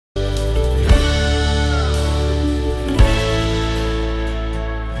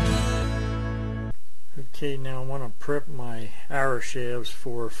Okay, now I want to prep my arrow shafts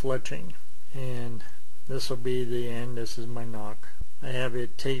for fletching, and this will be the end. This is my knock. I have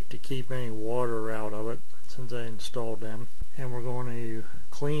it taped to keep any water out of it since I installed them, and we're going to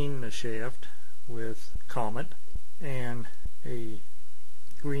clean the shaft with Comet and a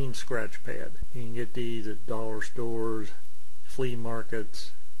green scratch pad. You can get these at dollar stores, flea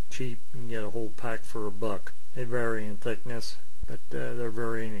markets, cheap. You can get a whole pack for $1. They vary in thickness, but they're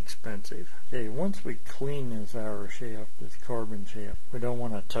very inexpensive. Okay, once we clean this arrow shaft, this carbon shaft, we don't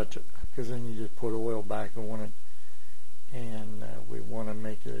want to touch it, because then you just put oil back on it, and we want to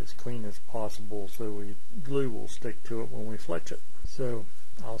make it as clean as possible so glue will stick to it when we fletch it. So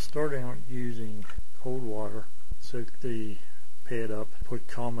I'll start out using cold water, soak the pad up, put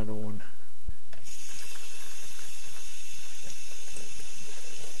Comet on.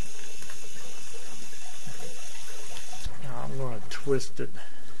 I'm going to twist it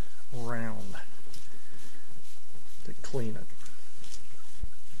around to clean it.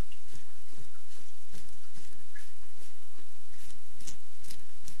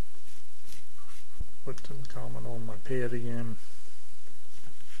 Put some Comet on my pad again.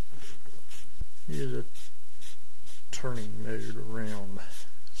 Use a turning mode around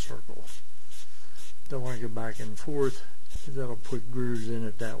circle. Don't want to go back and forth, because that'll put grooves in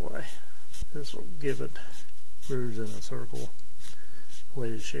it that way. This will give it grooves in a circle the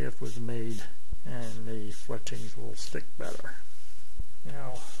way the shaft was made, and the fletchings will stick better.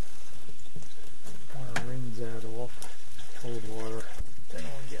 Now I want to rinse that off, cold water, then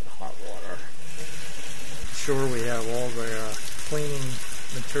I'll get hot water. Make sure we have all the cleaning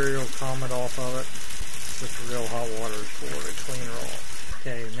material Comet off of it. Just real hot water for to clean her off.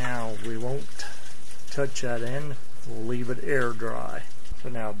 Okay, now we won't touch that end, we'll leave it air dry. So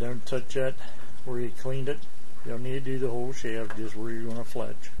now don't touch that where you cleaned it. You don't need to do the whole shaft, just where you're going to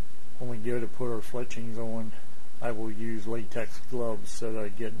fletch. When we go to put our fletchings on, I will use latex gloves so that I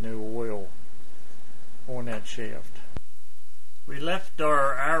get no oil on that shaft. We left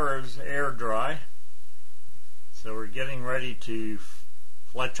our arrows air dry, so we're getting ready to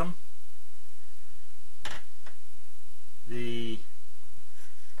fletch them. The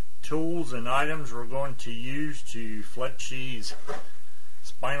tools and items we're going to use to fletch these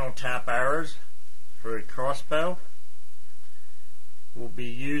spinal tap arrows for a crossbow, we'll be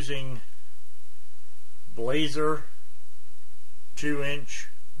using Blazer 2-inch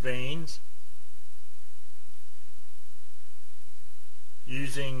vanes,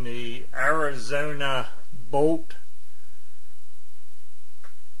 using the Arizona bolt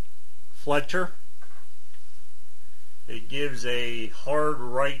fletcher. It gives a hard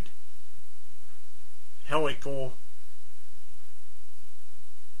right helical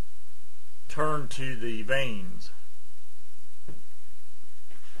turn to the vanes.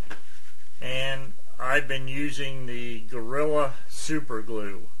 And I've been using the Gorilla Super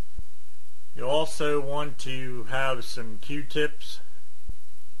Glue. You also want to have some Q-tips,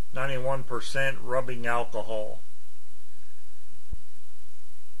 91% rubbing alcohol.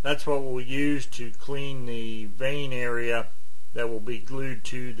 That's what we'll use to clean the vane area that will be glued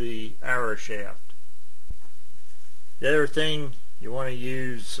to the arrow shaft. The other thing, you want to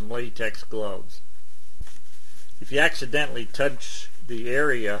use some latex gloves. If you accidentally touch the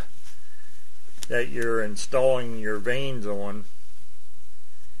area that you're installing your vanes on,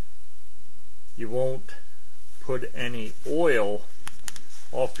 you won't put any oil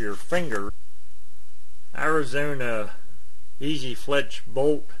off your finger. Arizona Easy Fletch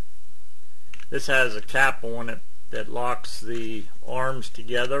bolt. This has a cap on it that locks the arms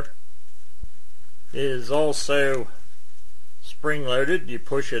together. It is also spring loaded. You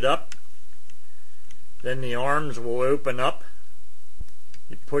push it up, then the arms will open up.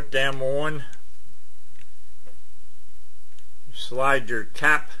 You put them on, you slide your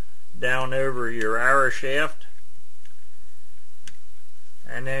cap down over your arrow shaft,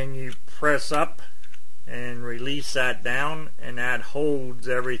 and then you press up and release that down, and that holds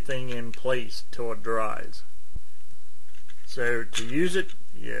everything in place till it dries. So to use it,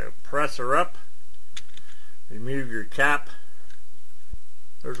 you press her up, remove your cap.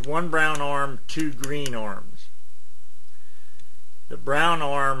 There's one brown arm, two green arms. The brown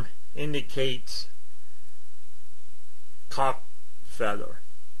arm indicates cock feather.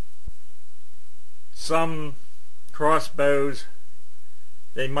 Some crossbows,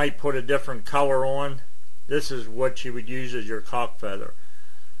 they might put a different color on. This is what you would use as your cock feather.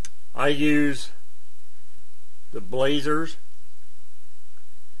 I use the Blazers.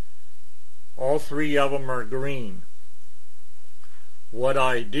 All three of them are green. What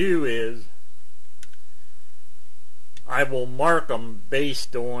I do is I will mark them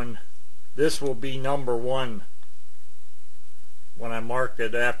based on This will be number 1 when I mark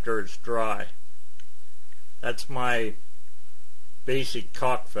it after it's dry. That's my basic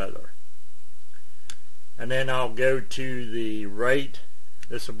cock feather. And then I'll go to the right.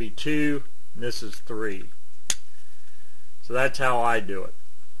 This will be 2, and this is 3. So that's how I do it.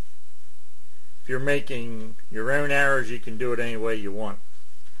 If you're making your own arrows, you can do it any way you want.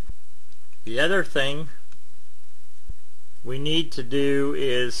 The other thing we need to do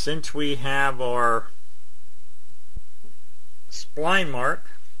is, since we have our spline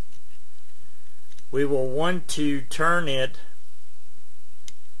mark, we will want to turn it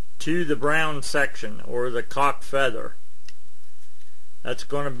to the brown section, or the cock feather. That's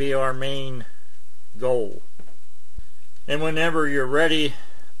going to be our main goal. And whenever you're ready,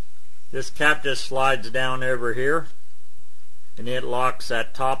 this cap just slides down over here and it locks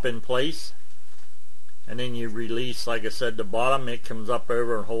that top in place, and then you release, like I said, the bottom. It comes up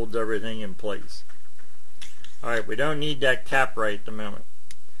over and holds everything in place. Alright, we don't need that cap right at the moment.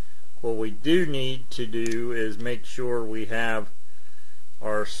 What we do need to do is make sure we have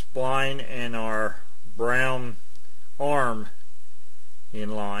our spline and our brown arm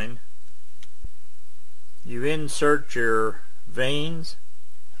in line. You insert your vanes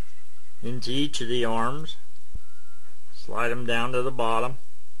into each of the arms, slide them down to the bottom.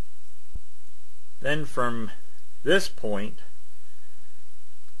 Then from this point,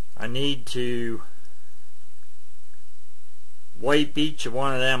 I need to wipe each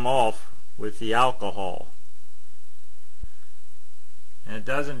one of them off with the alcohol. And it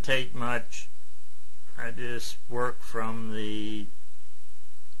doesn't take much. I just work from the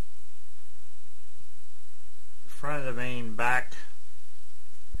front of the vane back,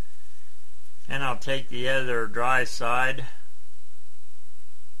 and I'll take the other dry side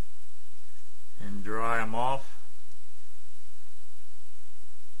and dry them off.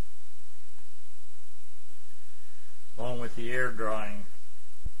 Along with the air drying.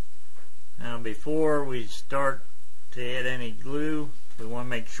 Now before we start to add any glue, we want to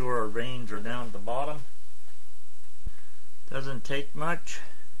make sure our vanes are down at the bottom. Doesn't take much.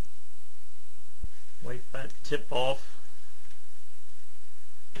 Wipe that tip off.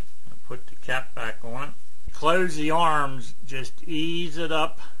 I'll put the cap back on. Close the arms, just ease it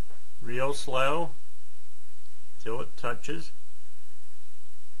up real slow till it touches.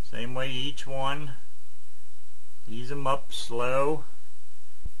 Same way each one. Ease them up slow.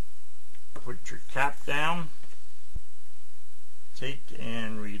 Put your cap down. Take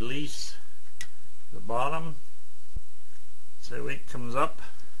and release the bottom so it comes up.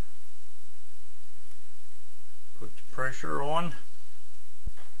 Put the pressure on,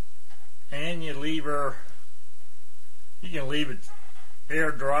 and you leave her. You can leave it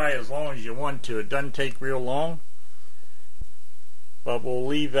air dry as long as you want to. It doesn't take real long, but we'll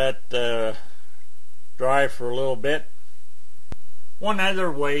leave that dry for a little bit. One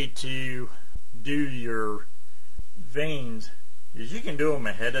other way to do your vanes is you can do them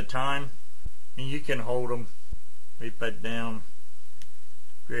ahead of time, and you can hold them, wipe that down,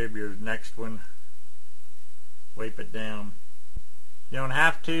 grab your next one, wipe it down. You don't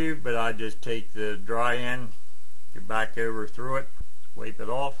have to, but I just take the dry end, get back over through it, wipe it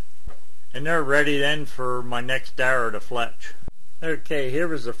off, and they're ready then for my next arrow to fletch. Okay, here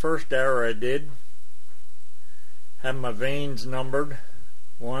was the first arrow I did. Have my vanes numbered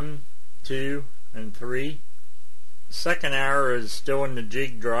 1, 2, and 3. The second arrow is still in the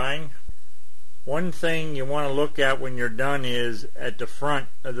jig drying. One thing you want to look at when you're done is at the front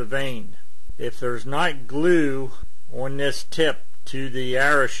of the vane. If there's not glue on this tip to the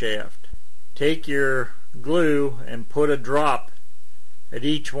arrow shaft, take your glue and put a drop at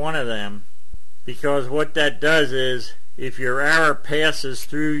each one of them, because what that does is, if your arrow passes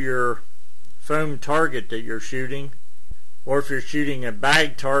through your foam target that you're shooting, or if you're shooting a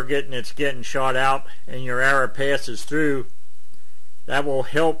bag target and it's getting shot out and your arrow passes through, that will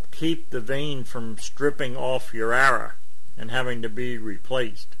help keep the vane from stripping off your arrow and having to be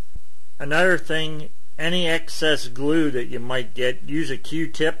replaced. Another thing, any excess glue that you might get, use a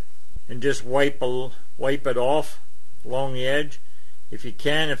Q-tip and just wipe it off along the edge. If you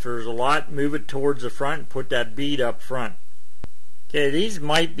can, if there's a lot, move it towards the front and put that bead up front. Okay, these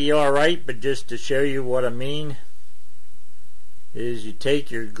might be alright, but just to show you what I mean, is you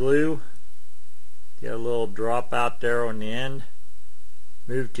take your glue, get a little drop out there on the end,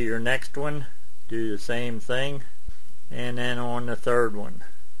 move to your next one, do the same thing, and then on the third one,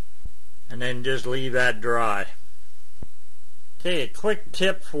 and then just leave that dry. Okay, a quick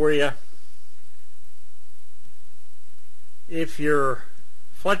tip for you. If your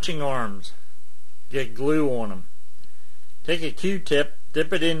fletching arms get glue on them, take a Q-tip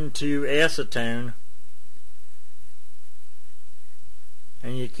dip it into acetone,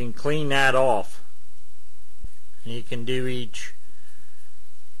 and you can clean that off. And you can do each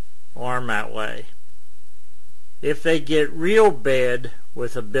arm that way. If they get real bad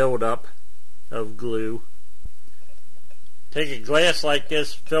with a buildup of glue, take a glass like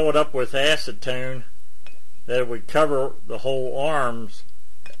this, fill it up with acetone that would cover the whole arms,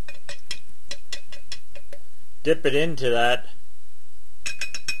 dip it into that,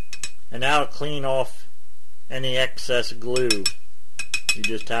 and that'll clean off any excess glue. You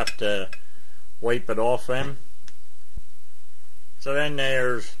just have to wipe it off them. So then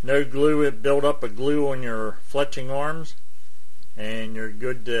there's no glue, build up of glue on your fletching arms, and you're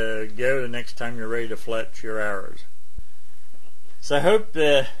good to go the next time you're ready to fletch your arrows. So I hope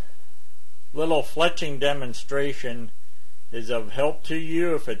the little fletching demonstration is of help to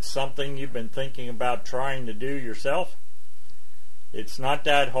you if it's something you've been thinking about trying to do yourself. It's not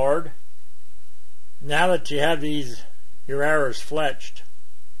that hard. Now that you have your arrows fletched,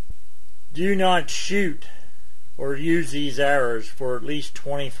 do not shoot or use these arrows for at least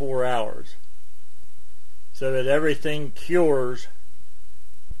 24 hours so that everything cures.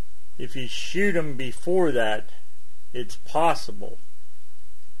 If you shoot them before that, it's possible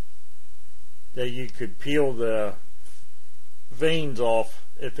that you could peel the veins off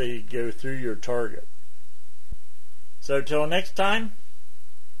if they go through your target. So till next time,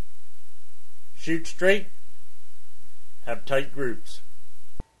 shoot straight, have tight groups.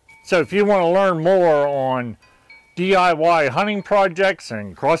 So if you want to learn more on DIY hunting projects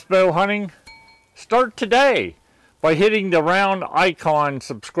and crossbow hunting, start today by hitting the round icon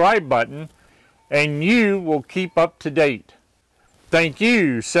subscribe button, and you will keep up to date. Thank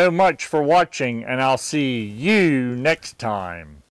you so much for watching, and I'll see you next time.